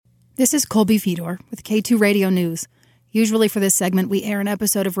This is Colby Fedor with K2 Radio News. Usually for this segment, we air an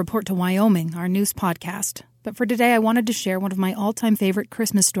episode of Report to Wyoming, our news podcast. But for today, I wanted to share one of my all-time favorite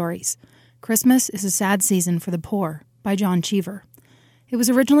Christmas stories. Christmas is a Sad Season for the Poor by John Cheever. It was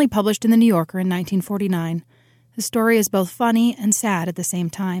originally published in The New Yorker in 1949. The story is both funny and sad at the same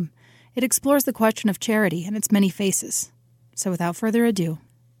time. It explores the question of charity and its many faces. So without further ado,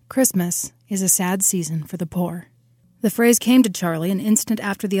 Christmas is a sad season for the poor. The phrase came to Charlie an instant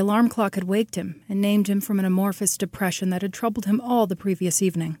after the alarm clock had waked him and named him from an amorphous depression that had troubled him all the previous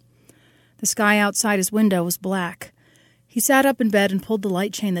evening. The sky outside his window was black. He sat up in bed and pulled the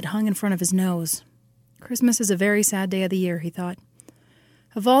light chain that hung in front of his nose. Christmas is a very sad day of the year, he thought.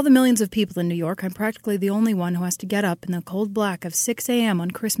 Of all the millions of people in New York, I'm practically the only one who has to get up in the cold black of 6 a.m. on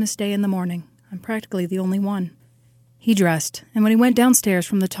Christmas Day in the morning. I'm practically the only one. He dressed, and when he went downstairs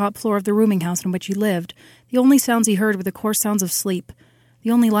from the top floor of the rooming house in which he lived, the only sounds he heard were the coarse sounds of sleep.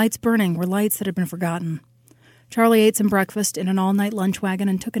 The only lights burning were lights that had been forgotten. Charlie ate some breakfast in an all-night lunch wagon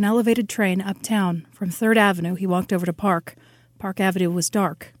and took an elevated train uptown. From 3rd Avenue, he walked over to Park. Park Avenue was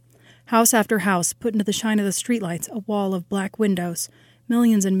dark. House after house put into the shine of the streetlights a wall of black windows,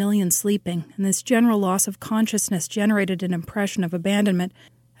 millions and millions sleeping, and this general loss of consciousness generated an impression of abandonment,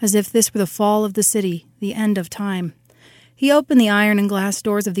 as if this were the fall of the city, the end of time. He opened the iron and glass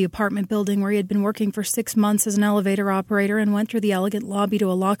doors of the apartment building where he had been working for 6 months as an elevator operator and went through the elegant lobby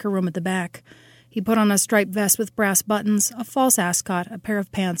to a locker room at the back. He put on a striped vest with brass buttons, a false ascot, a pair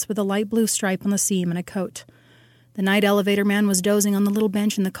of pants with a light blue stripe on the seam, and a coat. The night elevator man was dozing on the little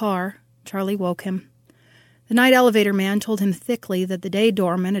bench in the car. Charlie woke him. The night elevator man told him thickly that the day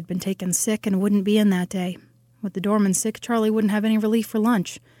doorman had been taken sick and wouldn't be in that day. With the doorman sick, Charlie wouldn't have any relief for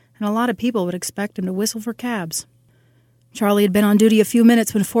lunch, and a lot of people would expect him to whistle for cabs. Charlie had been on duty a few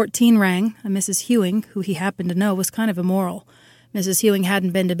minutes when 14 rang. A Mrs. Hewing, who he happened to know, was kind of immoral. Mrs. Hewing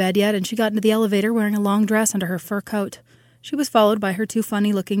hadn't been to bed yet, and she got into the elevator wearing a long dress under her fur coat. She was followed by her 2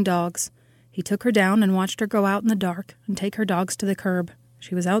 funny-looking dogs. He took her down and watched her go out in the dark and take her dogs to the curb.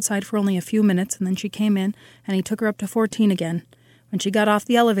 She was outside for only a few minutes, and then she came in, and he took her up to 14 again. When she got off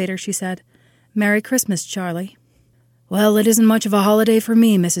the elevator, she said, "Merry Christmas, Charlie." "Well, it isn't much of a holiday for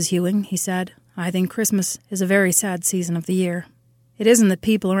me, Mrs. Hewing," he said. "I think Christmas is a very sad season of the year. It isn't that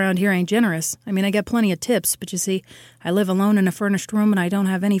people around here ain't generous. I mean, I get plenty of tips, but you see, I live alone in a furnished room and I don't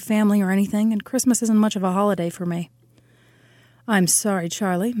have any family or anything, and Christmas isn't much of a holiday for me." "I'm sorry,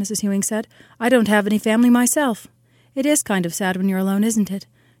 Charlie," Mrs. Hewing said. "I don't have any family myself. It is kind of sad when you're alone, isn't it?"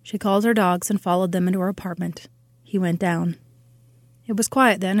 She called her dogs and followed them into her apartment. He went down. It was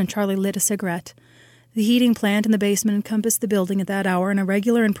quiet then, and Charlie lit a cigarette. The heating plant in the basement encompassed the building at that hour in a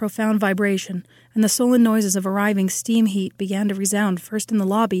regular and profound vibration, and the sullen noises of arriving steam heat began to resound first in the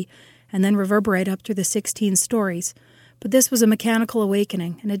lobby and then reverberate up through the 16 stories. But this was a mechanical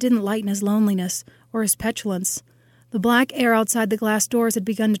awakening, and it didn't lighten his loneliness or his petulance. The black air outside the glass doors had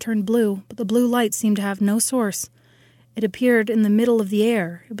begun to turn blue, but the blue light seemed to have no source. It appeared in the middle of the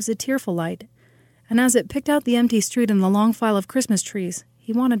air. It was a tearful light. And as it picked out the empty street and the long file of Christmas trees,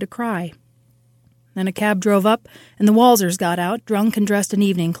 he wanted to cry. Then a cab drove up, and the Walsers got out, drunk and dressed in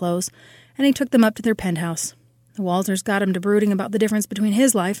evening clothes, and he took them up to their penthouse. The Walsers got him to brooding about the difference between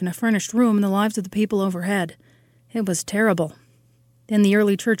his life in a furnished room and the lives of the people overhead. It was terrible. Then the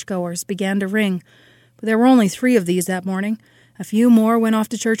early churchgoers began to ring, but there were only 3 of these that morning. A few more went off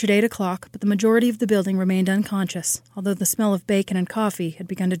to church at 8 o'clock, but the majority of the building remained unconscious, although the smell of bacon and coffee had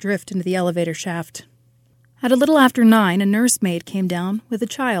begun to drift into the elevator shaft. At a little after 9, a nursemaid came down with a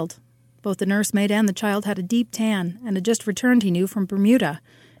child. Both the nursemaid and the child had a deep tan, and had just returned, he knew, from Bermuda.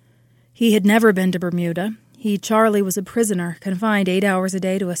 He had never been to Bermuda. He, Charlie, was a prisoner, confined 8 hours a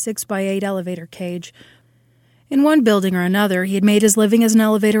day to a 6x8 elevator cage. In one building or another, he had made his living as an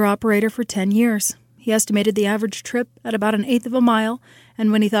elevator operator for 10 years. He estimated the average trip at about 1/8 of a mile,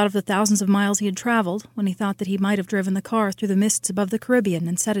 and when he thought of the thousands of miles he had traveled, when he thought that he might have driven the car through the mists above the Caribbean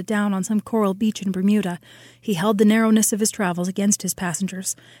and set it down on some coral beach in Bermuda, he held the narrowness of his travels against his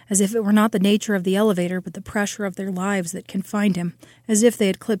passengers, as if it were not the nature of the elevator but the pressure of their lives that confined him, as if they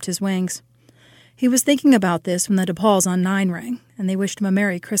had clipped his wings. He was thinking about this when the DePauls on 9 rang, and they wished him a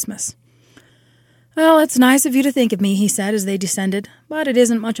Merry Christmas. "Well, it's nice of you to think of me," he said as they descended, "but it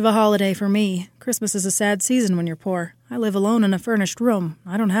isn't much of a holiday for me. Christmas is a sad season when you're poor. I live alone in a furnished room.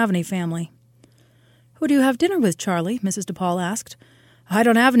 I don't have any family." "Who do you have dinner with, Charlie?" Mrs. DePaul asked. "I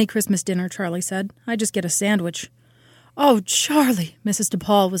don't have any Christmas dinner," Charlie said. "I just get a sandwich." "Oh, Charlie!" Mrs.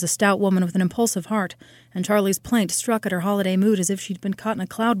 DePaul was a stout woman with an impulsive heart, and Charlie's plaint struck at her holiday mood as if she'd been caught in a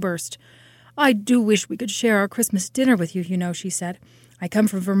cloudburst. "I do wish we could share our Christmas dinner with you, you know," she said. "I come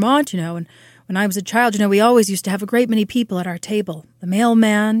from Vermont, you know, and When I was a child, we always used to have a great many people at our table. The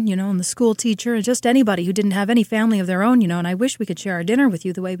mailman, and the school teacher, and just anybody who didn't have any family of their own, and I wish we could share our dinner with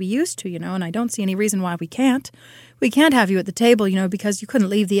you the way we used to, and I don't see any reason why we can't. We can't have you at the table, because you couldn't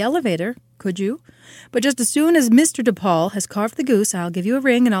leave the elevator, could you? But just as soon as Mr. DePaul has carved the goose, I'll give you a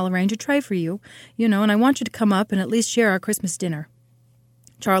ring and I'll arrange a tray for you, and I want you to come up and at least share our Christmas dinner.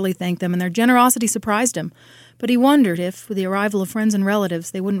 Charlie thanked them, and their generosity surprised him, but he wondered if, with the arrival of friends and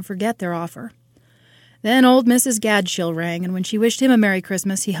relatives, they wouldn't forget their offer. Then old Mrs. Gadshill rang, and when she wished him a Merry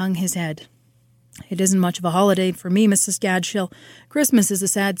Christmas, he hung his head. "It isn't much of a holiday for me, Mrs. Gadshill. Christmas is a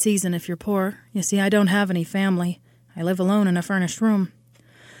sad season if you're poor. You see, I don't have any family. I live alone in a furnished room."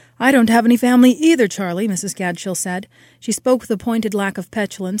 "I don't have any family either, Charlie," Mrs. Gadshill said. She spoke with a pointed lack of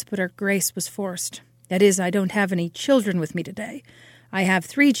petulance, but her grace was forced. "That is, I don't have any children with me today. I have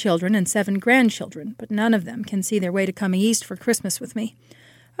 3 children and 7 grandchildren, but none of them can see their way to coming east for Christmas with me.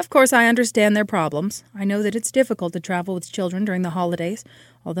 Of course, I understand their problems. I know that it's difficult to travel with children during the holidays,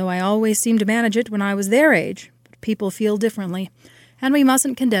 although I always seemed to manage it when I was their age. But people feel differently, and we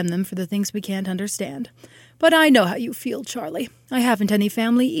mustn't condemn them for the things we can't understand. But I know how you feel, Charlie. I haven't any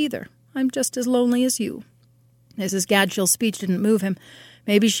family either. I'm just as lonely as you." Mrs. Gadshill's speech didn't move him.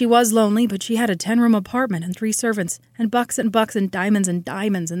 Maybe she was lonely, but she had a 10-room apartment and 3 servants, and bucks and diamonds,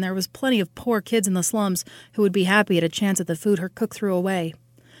 and there was plenty of poor kids in the slums who would be happy at a chance at the food her cook threw away.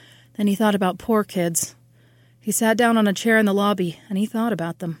 Then he thought about poor kids. He sat down on a chair in the lobby, and he thought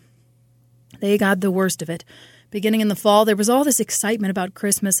about them. They got the worst of it. Beginning in the fall, there was all this excitement about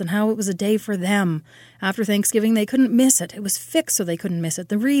Christmas and how it was a day for them. After Thanksgiving, they couldn't miss it. It was fixed so they couldn't miss it.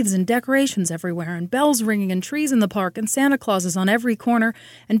 The wreaths and decorations everywhere, and bells ringing, and trees in the park, and Santa Clauses on every corner,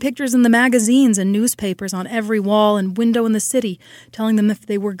 and pictures in the magazines and newspapers on every wall and window in the city, telling them if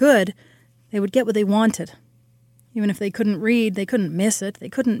they were good, they would get what they wanted. Even if they couldn't read, they couldn't miss it. They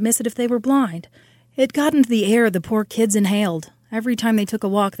couldn't miss it if they were blind. It got into the air the poor kids inhaled. Every time they took a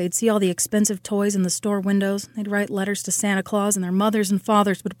walk, they'd see all the expensive toys in the store windows. They'd write letters to Santa Claus, and their mothers and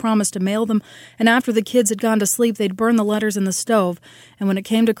fathers would promise to mail them, and after the kids had gone to sleep, they'd burn the letters in the stove. And when it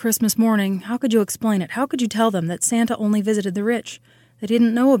came to Christmas morning, how could you explain it? How could you tell them that Santa only visited the rich? They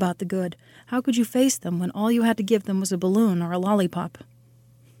didn't know about the good. How could you face them when all you had to give them was a balloon or a lollipop?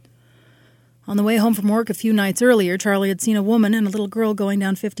 On the way home from work a few nights earlier, Charlie had seen a woman and a little girl going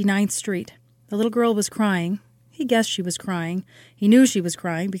down 59th Street. The little girl was crying. He guessed she was crying. He knew she was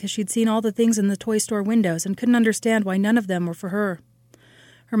crying because she'd seen all the things in the toy store windows and couldn't understand why none of them were for her.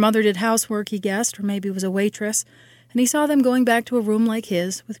 Her mother did housework, he guessed, or maybe was a waitress, and he saw them going back to a room like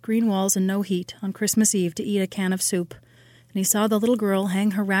his, with green walls and no heat, on Christmas Eve to eat a can of soup. And he saw the little girl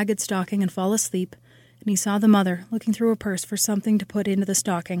hang her ragged stocking and fall asleep, and he saw the mother looking through her purse for something to put into the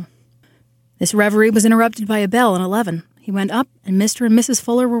stocking. This reverie was interrupted by a bell on 11. He went up, and Mr. and Mrs.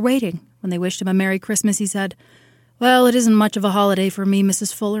 Fuller were waiting. When they wished him a Merry Christmas, he said, "Well, it isn't much of a holiday for me,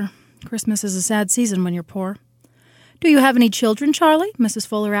 Mrs. Fuller. Christmas is a sad season when you're poor." "Do you have any children, Charlie?" Mrs.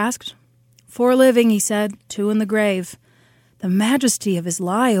 Fuller asked. "4 living," he said, 2 in the grave. The majesty of his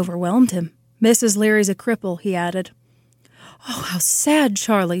lie overwhelmed him. "Mrs. Leary's a cripple," he added. "Oh, how sad,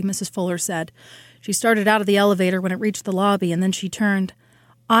 Charlie," Mrs. Fuller said. She started out of the elevator when it reached the lobby, and then she turned.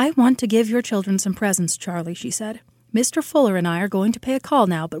 "I want to give your children some presents, Charlie," she said. "Mr. Fuller and I are going to pay a call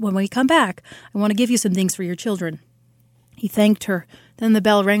now, but when we come back, I want to give you some things for your children." He thanked her. Then the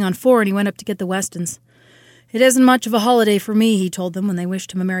bell rang on 4, and he went up to get the Westons. "It isn't much of a holiday for me," he told them when they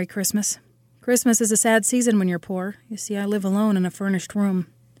wished him a Merry Christmas. "Christmas is a sad season when you're poor. You see, I live alone in a furnished room."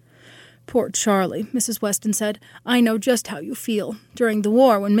 "Poor Charlie," Mrs. Weston said. "I know just how you feel. During the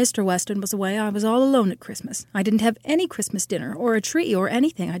war, when Mr. Weston was away, I was all alone at Christmas. I didn't have any Christmas dinner or a tree or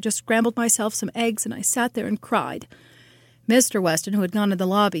anything. I just scrambled myself some eggs, and I sat there and cried." Mr. Weston, who had gone to the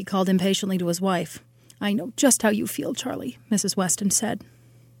lobby, called impatiently to his wife. "I know just how you feel, Charlie," Mrs. Weston said.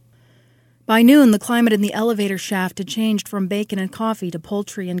 By noon, the climate in the elevator shaft had changed from bacon and coffee to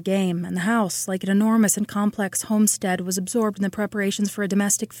poultry and game, and the house, like an enormous and complex homestead, was absorbed in the preparations for a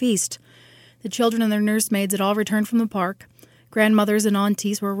domestic feast. The children and their nursemaids had all returned from the park. Grandmothers and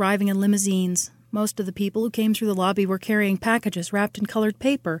aunties were arriving in limousines. Most of the people who came through the lobby were carrying packages wrapped in colored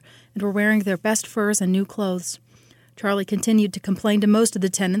paper and were wearing their best furs and new clothes. Charlie continued to complain to most of the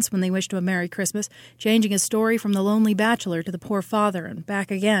tenants when they wished him a Merry Christmas, changing his story from the lonely bachelor to the poor father and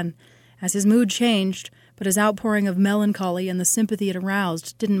back again. As his mood changed, but his outpouring of melancholy and the sympathy it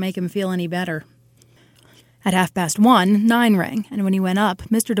aroused didn't make him feel any better. At 1:30, 9 rang, and when he went up,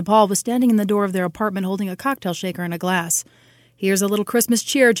 Mr. DePaul was standing in the door of their apartment holding a cocktail shaker and a glass. "Here's a little Christmas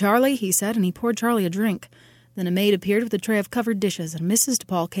cheer, Charlie," he said, and he poured Charlie a drink. Then a maid appeared with a tray of covered dishes, and Mrs.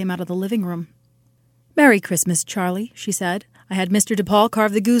 DePaul came out of the living room. "Merry Christmas, Charlie," she said. I had Mr. DePaul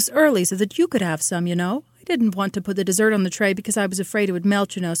carve the goose early so that you could have some, you know. I didn't want to put the dessert on the tray because I was afraid it would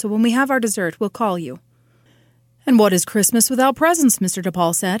melt, you know, so when we have our dessert, we'll call you." "And what is Christmas without presents?" Mr.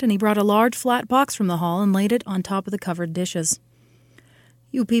 DePaul said, and he brought a large flat box from the hall and laid it on top of the covered dishes.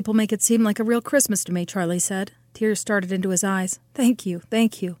 "You people make it seem like a real Christmas to me," Charlie said. Tears started into his eyes. "Thank you,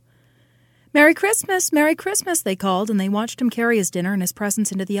 thank you." "Merry Christmas, Merry Christmas," they called, and they watched him carry his dinner and his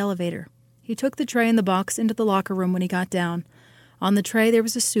presents into the elevator. He took the tray and the box into the locker room when he got down. On the tray there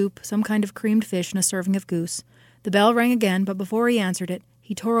was a soup, some kind of creamed fish, and a serving of goose. The bell rang again, but before he answered it,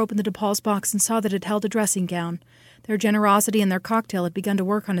 he tore open the DePaul's box and saw that it held a dressing gown. Their generosity and their cocktail had begun to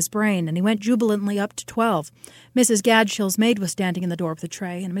work on his brain, and he went jubilantly up to 12. Mrs. Gadshill's maid was standing in the door of the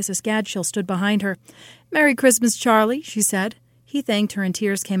tray, and Mrs. Gadshill stood behind her. "Merry Christmas, Charlie," she said. He thanked her, and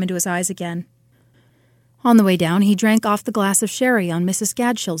tears came into his eyes again. On the way down, he drank off the glass of sherry on Mrs.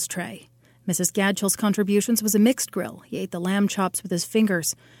 Gadshill's tray. Mrs. Gadshill's contributions was a mixed grill. He ate the lamb chops with his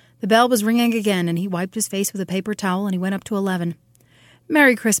fingers. The bell was ringing again, and he wiped his face with a paper towel, and he went up to 11.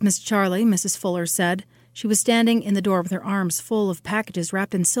 "Merry Christmas, Charlie," Mrs. Fuller said. She was standing in the door with her arms full of packages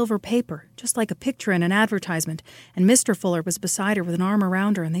wrapped in silver paper, just like a picture in an advertisement, and Mr. Fuller was beside her with an arm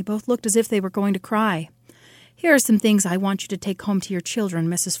around her, and they both looked as if they were going to cry. "Here are some things I want you to take home to your children,"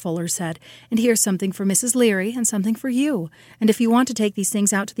 Mrs. Fuller said, "and here's something for Mrs. Leary and something for you, and if you want to take these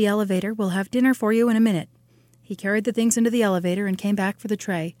things out to the elevator, we'll have dinner for you in a minute." He carried the things into the elevator and came back for the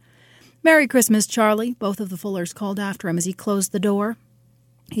tray. "Merry Christmas, Charlie," both of the Fullers called after him as he closed the door.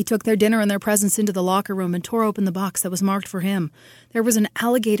 He took their dinner and their presents into the locker room and tore open the box that was marked for him. There was an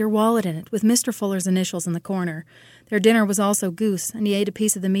alligator wallet in it, with Mr. Fuller's initials in the corner. Their dinner was also goose, and he ate a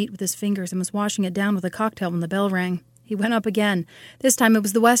piece of the meat with his fingers and was washing it down with a cocktail when the bell rang. He went up again. This time it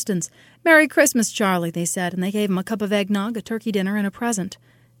was the Westons. "Merry Christmas, Charlie," they said, and they gave him a cup of eggnog, a turkey dinner, and a present.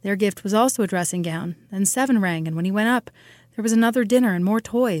 Their gift was also a dressing gown. Then 7 rang, and when he went up, there was another dinner and more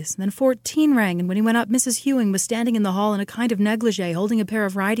toys. Then 14 rang, and when he went up, Mrs. Hewing was standing in the hall in a kind of negligee, holding a pair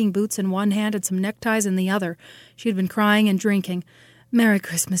of riding boots in one hand and some neckties in the other. She had been crying and drinking. "Merry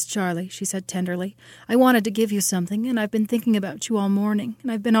Christmas, Charlie," she said tenderly. "I wanted to give you something, and I've been thinking about you all morning,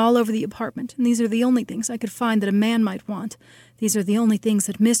 and I've been all over the apartment, and these are the only things I could find that a man might want. These are the only things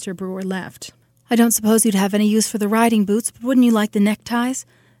that Mr. Brewer left. I don't suppose you'd have any use for the riding boots, but wouldn't you like the neckties?"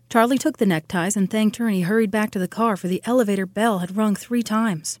 Charlie took the neckties and thanked her, and he hurried back to the car, for the elevator bell had rung 3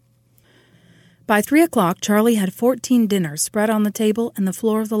 times. By 3 o'clock, Charlie had 14 dinners spread on the table and the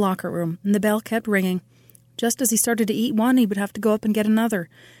floor of the locker room, and the bell kept ringing. Just as he started to eat one, he would have to go up and get another,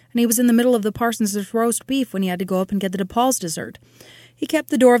 and he was in the middle of the Parsons' roast beef when he had to go up and get the DePaul's dessert. He kept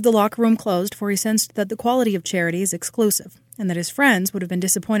the door of the locker room closed, for he sensed that the quality of charity is exclusive, and that his friends would have been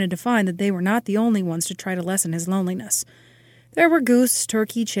disappointed to find that they were not the only ones to try to lessen his loneliness. There were goose,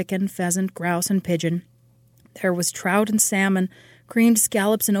 turkey, chicken, pheasant, grouse, and pigeon. There was trout and salmon, creamed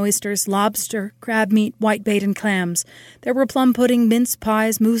scallops and oysters, lobster, crab meat, whitebait, and clams. There were plum pudding, mince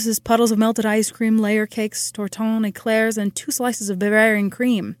pies, mousses, puddles of melted ice cream, layer cakes, tortons, eclairs, and 2 slices of Bavarian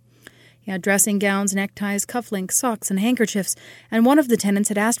cream. He had dressing gowns, neckties, cufflinks, socks, and handkerchiefs, and one of the tenants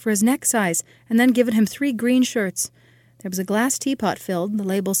had asked for his neck size and then given him 3 green shirts. There was a glass teapot filled, the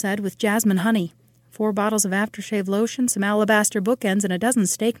label said, with jasmine honey, 4 bottles of aftershave lotion, some alabaster bookends, and a dozen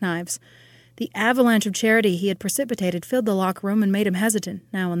steak knives. The avalanche of charity he had precipitated filled the locker room and made him hesitant,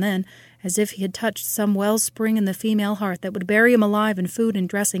 now and then, as if he had touched some wellspring in the female heart that would bury him alive in food and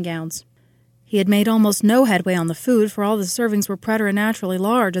dressing gowns. He had made almost no headway on the food, for all the servings were preternaturally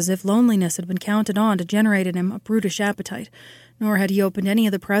large, as if loneliness had been counted on to generate in him a brutish appetite. Nor had he opened any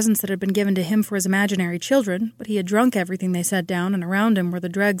of the presents that had been given to him for his imaginary children, but he had drunk everything they set down, and around him were the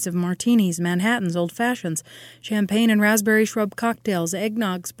dregs of martinis, Manhattans, old fashions, champagne and raspberry shrub cocktails,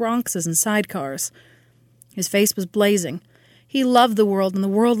 eggnogs, bronxes, and sidecars. His face was blazing. He loved the world, and the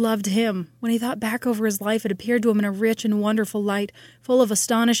world loved him. When he thought back over his life, it appeared to him in a rich and wonderful light, full of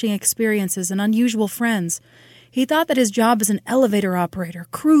astonishing experiences and unusual friends. He thought that his job as an elevator operator,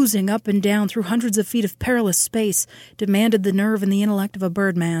 cruising up and down through hundreds of feet of perilous space, demanded the nerve and the intellect of a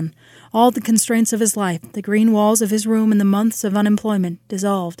birdman. All the constraints of his life, the green walls of his room and the months of unemployment,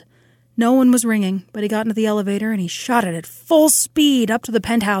 dissolved. No one was ringing, but he got into the elevator and he shot it at full speed up to the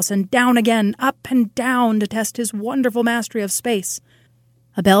penthouse and down again, up and down, to test his wonderful mastery of space.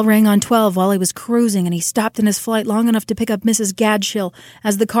 A bell rang on 12 while he was cruising, and he stopped in his flight long enough to pick up Mrs. Gadshill.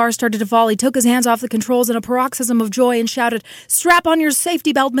 As the car started to fall, he took his hands off the controls in a paroxysm of joy and shouted, "Strap on your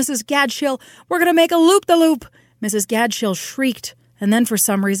safety belt, Mrs. Gadshill! We're going to make a loop-the-loop!" Mrs. Gadshill shrieked, and then for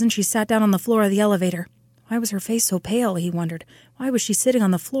some reason she sat down on the floor of the elevator. Why was her face so pale, he wondered. Why was she sitting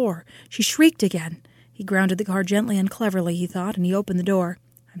on the floor? She shrieked again. He grounded the car gently and cleverly, he thought, and he opened the door.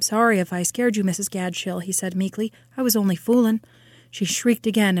 "I'm sorry if I scared you, Mrs. Gadshill," he said meekly. "I was only foolin'." She shrieked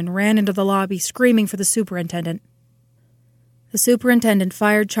again and ran into the lobby, screaming for the superintendent. The superintendent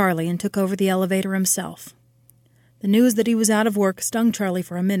fired Charlie and took over the elevator himself. The news that he was out of work stung Charlie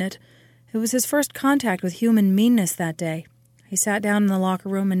for a minute. It was his first contact with human meanness that day. He sat down in the locker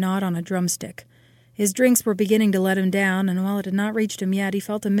room and gnawed on a drumstick. His drinks were beginning to let him down, and while it had not reached him yet, he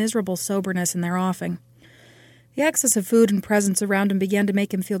felt a miserable soberness in their offing. The excess of food and presents around him began to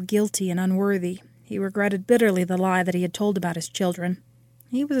make him feel guilty and unworthy. He regretted bitterly the lie that he had told about his children.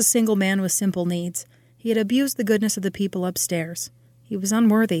 He was a single man with simple needs. He had abused the goodness of the people upstairs. He was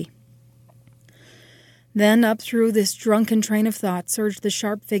unworthy. Then, up through this drunken train of thought, surged the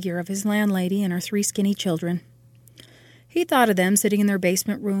sharp figure of his landlady and her 3 skinny children. He thought of them sitting in their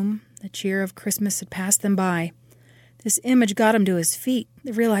basement room. The cheer of Christmas had passed them by. This image got him to his feet,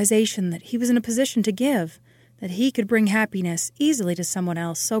 the realization that he was in a position to give, that he could bring happiness easily to someone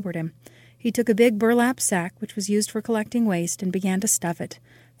else, sobered him. He took a big burlap sack, which was used for collecting waste, and began to stuff it,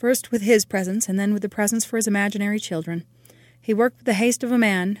 first with his presents and then with the presents for his imaginary children. He worked with the haste of a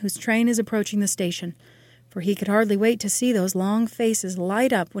man whose train is approaching the station, for he could hardly wait to see those long faces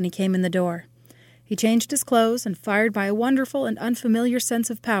light up when he came in the door. He changed his clothes, and fired by a wonderful and unfamiliar sense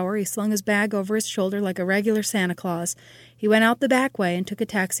of power, he slung his bag over his shoulder like a regular Santa Claus. He went out the back way and took a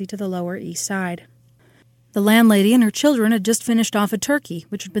taxi to the Lower East Side. The landlady and her children had just finished off a turkey,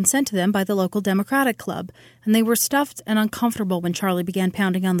 which had been sent to them by the local Democratic Club, and they were stuffed and uncomfortable when Charlie began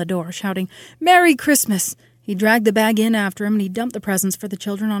pounding on the door, shouting, "Merry Christmas!" He dragged the bag in after him, and he dumped the presents for the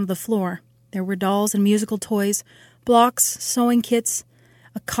children onto the floor. There were dolls and musical toys, blocks, sewing kits,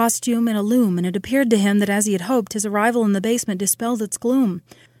 a costume, and a loom, and it appeared to him that, as he had hoped, his arrival in the basement dispelled its gloom.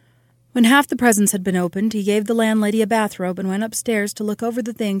 When half the presents had been opened, he gave the landlady a bathrobe and went upstairs to look over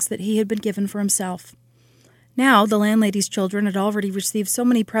the things that he had been given for himself. Now, the landlady's children had already received so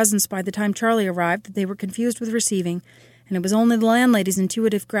many presents by the time Charlie arrived that they were confused with receiving, and it was only the landlady's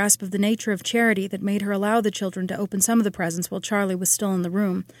intuitive grasp of the nature of charity that made her allow the children to open some of the presents while Charlie was still in the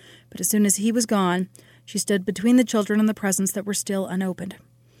room. But as soon as he was gone, she stood between the children and the presents that were still unopened.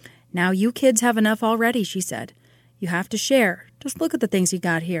 "Now you kids have enough already," she said. "You have to share. Just look at the things you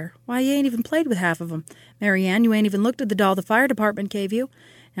got here. Why, you ain't even played with half of them. Marianne, you ain't even looked at the doll the fire department gave you.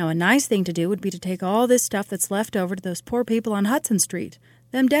 Now a nice thing to do would be to take all this stuff that's left over to those poor people on Hudson Street.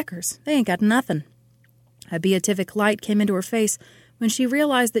 Them Deckers, they ain't got nothing." A beatific light came into her face when she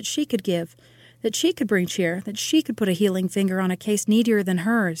realized that she could give, that she could bring cheer, that she could put a healing finger on a case needier than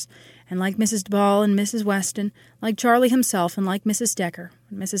hers. And like Mrs. Ball and Mrs. Weston, like Charlie himself, and like Mrs. Decker,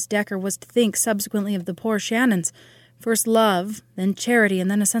 when Mrs. Decker was to think subsequently of the poor Shannons, first love, then charity,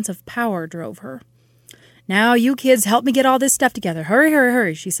 and then a sense of power drove her. "Now, you kids, help me get all this stuff together. Hurry, hurry,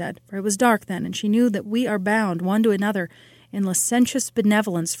 hurry," she said, for it was dark then, and she knew that we are bound one to another in licentious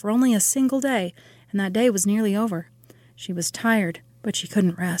benevolence for only a single day, and that day was nearly over. She was tired, but she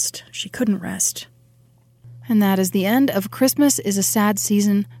couldn't rest. She couldn't rest. And that is the end of Christmas is a Sad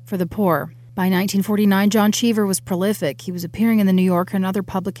Season for the Poor. By 1949, John Cheever was prolific. He was appearing in the New Yorker and other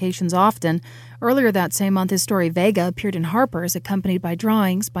publications often. Earlier that same month, his story Vega appeared in Harper's, accompanied by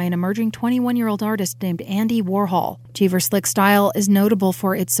drawings by an emerging 21-year-old artist named Andy Warhol. Cheever's slick style is notable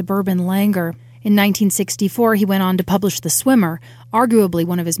for its suburban languor. In 1964, he went on to publish The Swimmer, arguably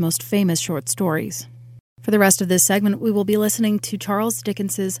one of his most famous short stories. For the rest of this segment, we will be listening to Charles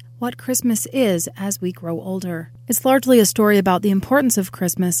Dickens's What Christmas Is as We Grow Older. It's largely a story about the importance of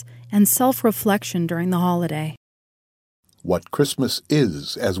Christmas and self-reflection during the holiday. What Christmas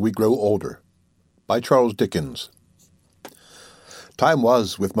Is as We Grow Older, by Charles Dickens. Time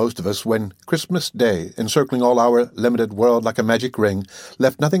was, with most of us, when Christmas Day, encircling all our limited world like a magic ring,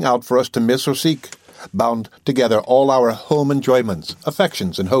 left nothing out for us to miss or seek, bound together all our home enjoyments,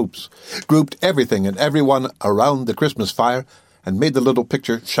 affections, and hopes, grouped everything and everyone around the Christmas fire, and made the little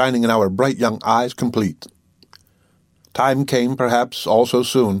picture shining in our bright young eyes complete. Time came, perhaps, all so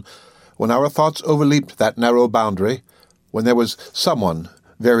soon, when our thoughts overleaped that narrow boundary, when there was someone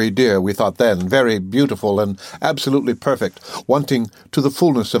very dear, we thought then, very beautiful and absolutely perfect, wanting to the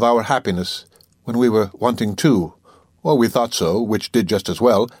fullness of our happiness, when we were wanting too, or we thought so, which did just as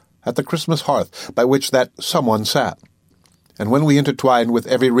well, at the Christmas hearth by which that someone sat, and when we intertwined with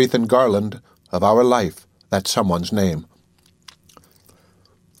every wreath and garland of our life that someone's name.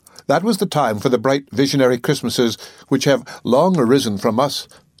 That was the time for the bright visionary Christmases which have long arisen from us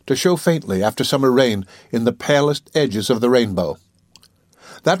to show faintly after summer rain in the palest edges of the rainbow.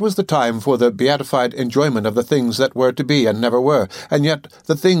 That was the time for the beatified enjoyment of the things that were to be and never were, and yet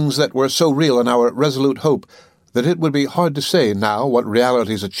the things that were so real in our resolute hope that it would be hard to say now what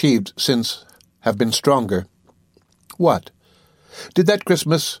realities achieved since have been stronger. What? Did that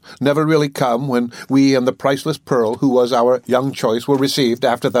Christmas never really come when we and the priceless pearl, who was our young choice, were received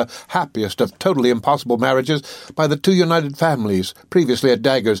after the happiest of totally impossible marriages by the two united families previously at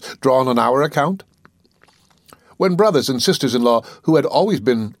daggers drawn on our account? When brothers and sisters-in-law, who had always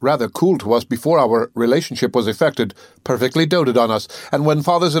been rather cool to us before our relationship was effected, perfectly doted on us, and when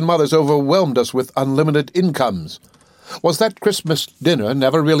fathers and mothers overwhelmed us with unlimited incomes? Was that Christmas dinner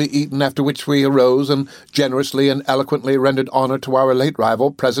never really eaten, after which we arose and generously and eloquently rendered honor to our late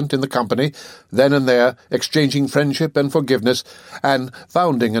rival present in the company, then and there exchanging friendship and forgiveness, and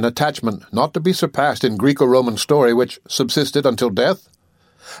founding an attachment not to be surpassed in Greco-Roman story which subsisted until death?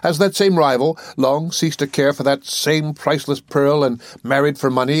 Has that same rival long ceased to care for that same priceless pearl and married for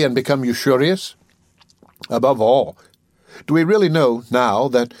money and become usurious? Above all, do we really know now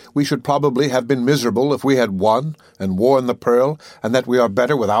that we should probably have been miserable if we had won and worn the pearl, and that we are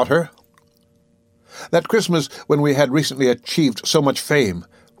better without her? That Christmas, when we had recently achieved so much fame,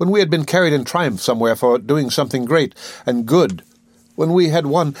 when we had been carried in triumph somewhere for doing something great and good, when we had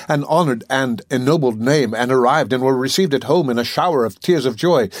won an honored and ennobled name and arrived and were received at home in a shower of tears of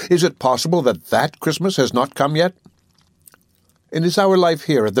joy, is it possible that that Christmas has not come yet? And is our life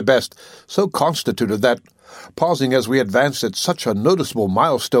here, at the best, so constituted that, pausing as we advanced at such a noticeable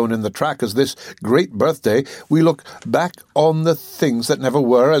milestone in the track as this great birthday, we look back on the things that never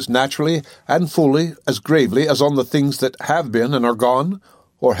were as naturally and fully, as gravely as on the things that have been and are gone,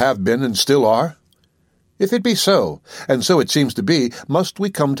 or have been and still are? If it be so, and so it seems to be, must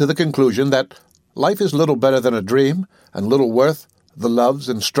we come to the conclusion that life is little better than a dream, and little worth the loves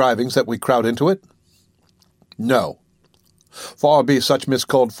and strivings that we crowd into it? No. Far be such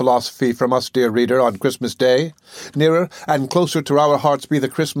miscalled philosophy from us, dear reader, on Christmas Day. Nearer and closer to our hearts be the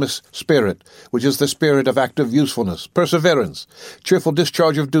Christmas spirit, which is the spirit of active usefulness, perseverance, cheerful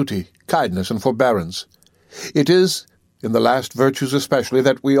discharge of duty, kindness, and forbearance. It is, in the last virtues especially,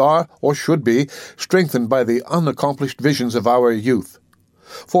 that we are, or should be, strengthened by the unaccomplished visions of our youth.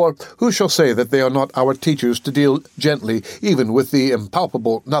 For who shall say that they are not our teachers to deal gently even with the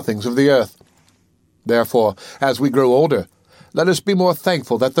impalpable nothings of the earth? Therefore, as we grow older, let us be more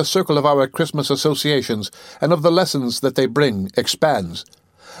thankful that the circle of our Christmas associations and of the lessons that they bring expands.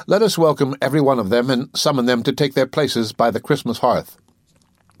 Let us welcome every one of them and summon them to take their places by the Christmas hearth.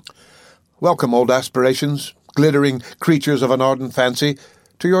 Welcome, old aspirations, glittering creatures of an ardent fancy,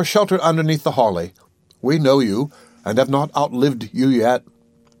 to your shelter underneath the holly. We know you, and have not outlived you yet.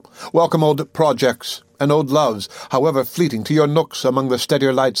 Welcome, old projects and old loves, however fleeting, to your nooks among the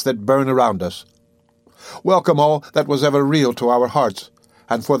steadier lights that burn around us. Welcome all that was ever real to our hearts,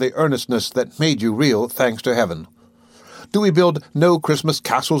 and for the earnestness that made you real, thanks to heaven. Do we build no Christmas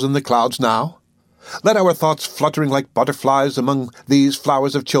castles in the clouds now? Let our thoughts fluttering like butterflies among these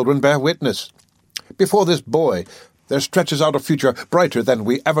flowers of children bear witness. Before this boy there stretches out a future brighter than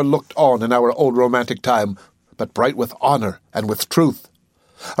we ever looked on in our old romantic time, but bright with honor and with truth.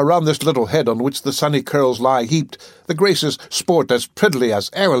 Around this little head on which the sunny curls lie heaped, the graces sport as prettily, as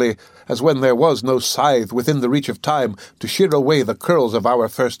airily, as when there was no scythe within the reach of time to shear away the curls of our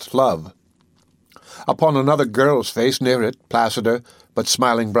first love. Upon another girl's face near it, placider, but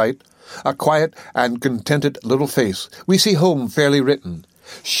smiling bright, a quiet and contented little face, we see home fairly written.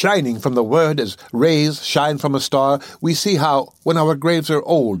 Shining from the word as rays shine from a star, we see how, when our graves are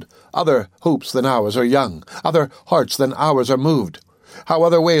old, other hopes than ours are young, other hearts than ours are moved, how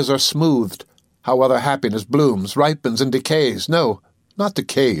other ways are smoothed, how other happiness blooms, ripens, and decays. No, not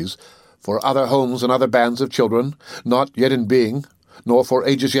decays, for other homes and other bands of children, not yet in being, nor for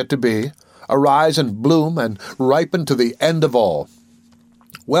ages yet to be, arise and bloom and ripen to the end of all.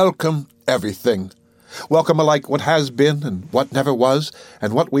 Welcome everything. Welcome alike what has been and what never was,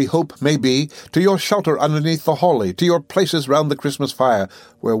 and what we hope may be, to your shelter underneath the holly, to your places round the Christmas fire,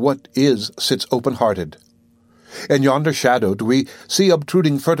 where what is sits open-hearted. In yonder shadow do we see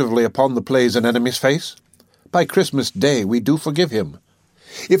obtruding furtively upon the plays an enemy's face? By Christmas Day we do forgive him.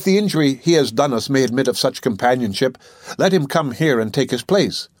 If the injury he has done us may admit of such companionship, let him come here and take his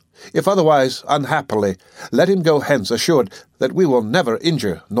place. If otherwise, unhappily, let him go hence assured that we will never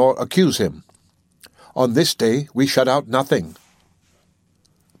injure nor accuse him. On this day we shut out nothing.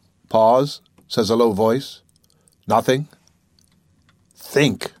 Pause, says a low voice. Nothing?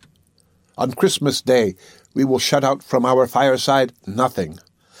 Think. On Christmas Day we will shut out from our fireside nothing.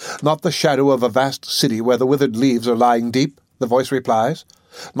 Not the shadow of a vast city where the withered leaves are lying deep, the voice replies.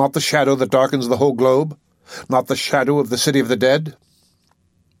 Not the shadow that darkens the whole globe. Not the shadow of the city of the dead.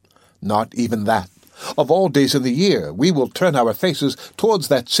 Not even that. Of all days in the year, we will turn our faces towards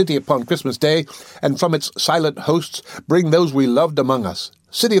that city upon Christmas Day, and from its silent hosts bring those we loved among us,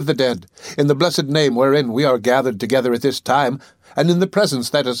 city of the dead, in the blessed name wherein we are gathered together at this time, and in the presence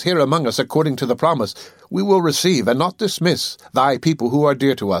that is here among us according to the promise, we will receive and not dismiss thy people who are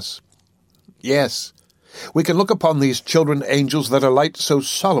dear to us. Yes, we can look upon these children angels that alight so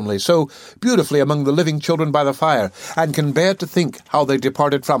solemnly, so beautifully among the living children by the fire, and can bear to think how they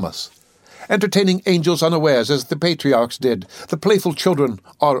departed from us. Entertaining angels unawares, as the patriarchs did, the playful children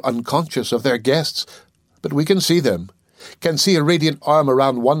are unconscious of their guests, but we can see them, can see a radiant arm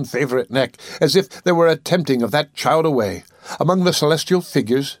around one favorite neck, as if there were a tempting of that child away. Among the celestial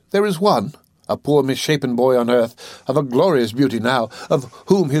figures there is one, a poor misshapen boy on earth, of a glorious beauty now, of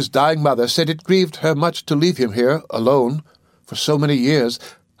whom his dying mother said it grieved her much to leave him here, alone, for so many years,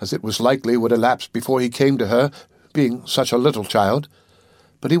 as it was likely would elapse before he came to her, being such a little child.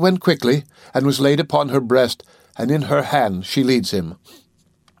 But he went quickly, and was laid upon her breast, and in her hand she leads him.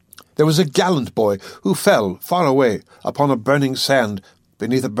 There was a gallant boy who fell far away upon a burning sand,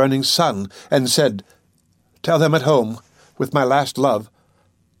 beneath a burning sun, and said, "Tell them at home, with my last love,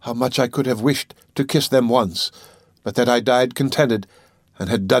 how much I could have wished to kiss them once, but that I died contented and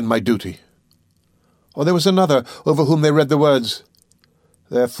had done my duty." Or there was another over whom they read the words,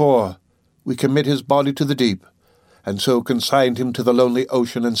 "Therefore we commit his body to the deep, and so consigned him to the lonely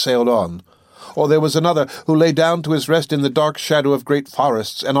ocean and sailed on." Or there was another who lay down to his rest in the dark shadow of great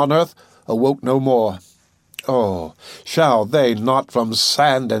forests, and on earth awoke no more. Oh, shall they not from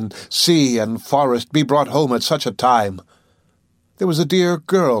sand and sea and forest be brought home at such a time? There was a dear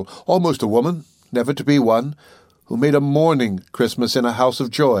girl, almost a woman, never to be one, who made a mourning Christmas in a house of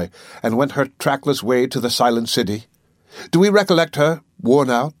joy, and went her trackless way to the silent city. Do we recollect her, worn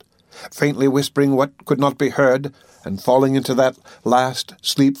out, faintly whispering what could not be heard, and falling into that last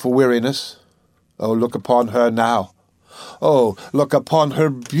sleep for weariness? Oh, look upon her now. Oh, look upon her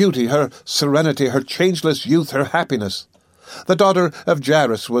beauty, her serenity, her changeless youth, her happiness. The daughter of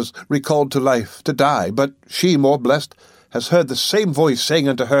Jairus was recalled to life, to die, but she, more blessed, has heard the same voice saying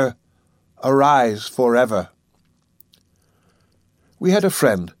unto her, "Arise forever." We had a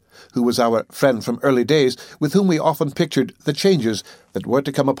friend, who was our friend from early days, with whom we often pictured the changes that were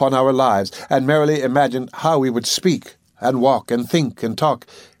to come upon our lives, and merrily imagined how we would speak, and walk, and think, and talk,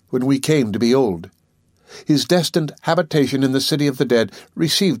 when we came to be old. His destined habitation in the city of the dead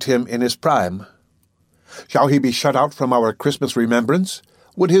received him in his prime. Shall he be shut out from our Christmas remembrance?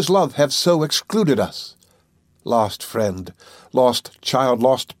 Would his love have so excluded us? Lost friend, lost child,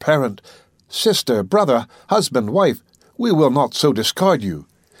 lost parent, sister, brother, husband, wife, we will not so discard you.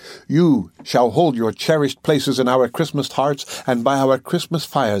 You shall hold your cherished places in our Christmas hearts and by our Christmas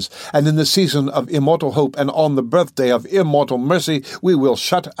fires, and in the season of immortal hope and on the birthday of immortal mercy we will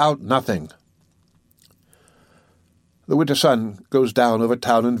shut out nothing. The winter sun goes down over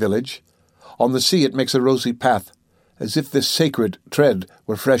town and village. On the sea it makes a rosy path, as if this sacred tread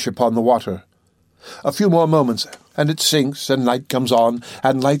were fresh upon the water. A few more moments, and it sinks, and night comes on,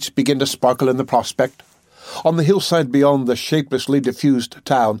 and lights begin to sparkle in the prospect. On the hillside beyond the shapelessly diffused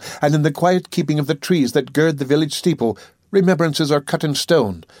town, and in the quiet keeping of the trees that gird the village steeple, remembrances are cut in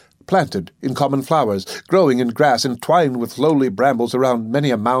stone, planted in common flowers, growing in grass, entwined with lowly brambles around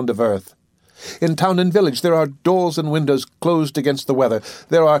many a mound of earth. In town and village there are doors and windows closed against the weather,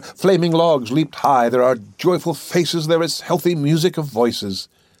 there are flaming logs leaped high, there are joyful faces, there is healthy music of voices.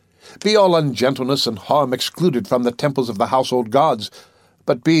 Be all ungentleness and harm excluded from the temples of the household gods,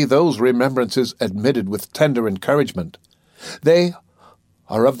 but be those remembrances admitted with tender encouragement. They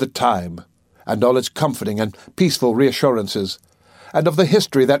are of the time, and all its comforting and peaceful reassurances, and of the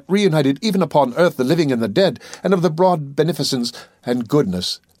history that reunited even upon earth the living and the dead, and of the broad beneficence and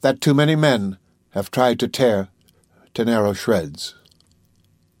goodness that too many men have tried to tear to narrow shreds.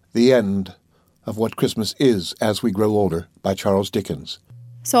 The End of What Christmas Is as We Grow Older by Charles Dickens.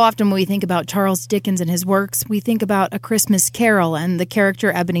 So often when we think about Charles Dickens and his works, we think about A Christmas Carol and the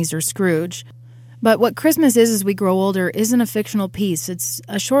character Ebenezer Scrooge. But What Christmas Is as We Grow Older isn't a fictional piece. It's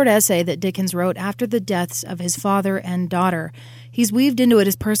a short essay that Dickens wrote after the deaths of his father and daughter. He's weaved into it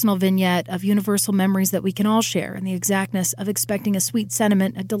his personal vignette of universal memories that we can all share, and the exactness of expecting a sweet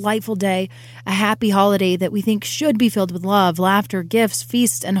sentiment, a delightful day, a happy holiday that we think should be filled with love, laughter, gifts,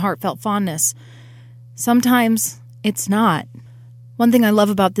 feasts, and heartfelt fondness. Sometimes it's not. One thing I love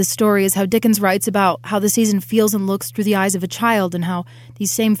about this story is how Dickens writes about how the season feels and looks through the eyes of a child, and how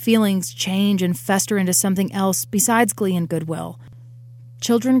these same feelings change and fester into something else besides glee and goodwill.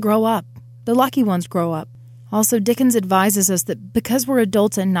 Children grow up. The lucky ones grow up. Also, Dickens advises us that because we're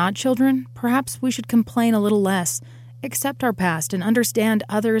adults and not children, perhaps we should complain a little less, accept our past, and understand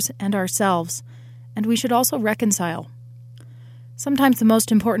others and ourselves. And we should also reconcile. Sometimes the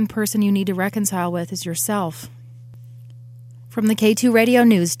most important person you need to reconcile with is yourself. From the K2 Radio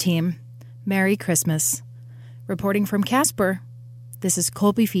News team, Merry Christmas. Reporting from Casper, this is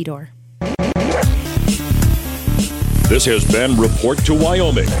Colby Fedor. This has been Report to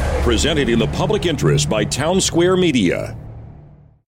Wyoming, presented in the public interest by Town Square Media.